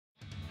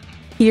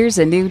Here's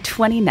a new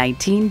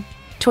 2019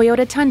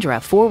 Toyota Tundra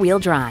 4-wheel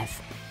drive.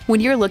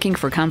 When you're looking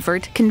for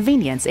comfort,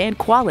 convenience, and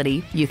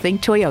quality, you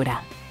think Toyota.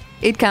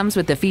 It comes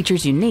with the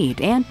features you need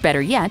and,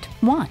 better yet,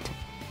 want.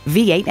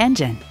 V8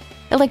 engine,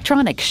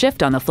 electronic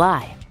shift on the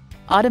fly,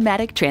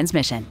 automatic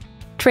transmission,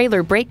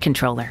 trailer brake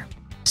controller,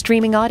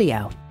 streaming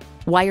audio,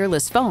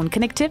 wireless phone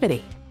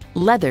connectivity,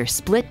 leather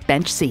split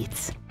bench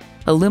seats,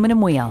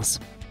 aluminum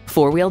wheels,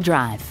 4-wheel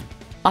drive,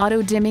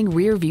 auto-dimming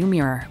rear view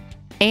mirror,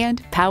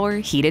 and power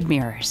heated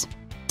mirrors.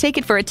 Take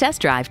it for a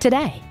test drive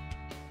today.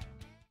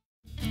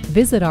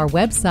 Visit our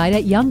website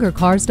at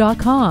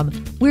youngercars.com.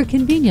 We're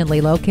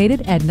conveniently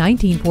located at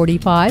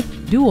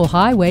 1945 Dual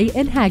Highway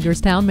in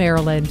Hagerstown,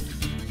 Maryland.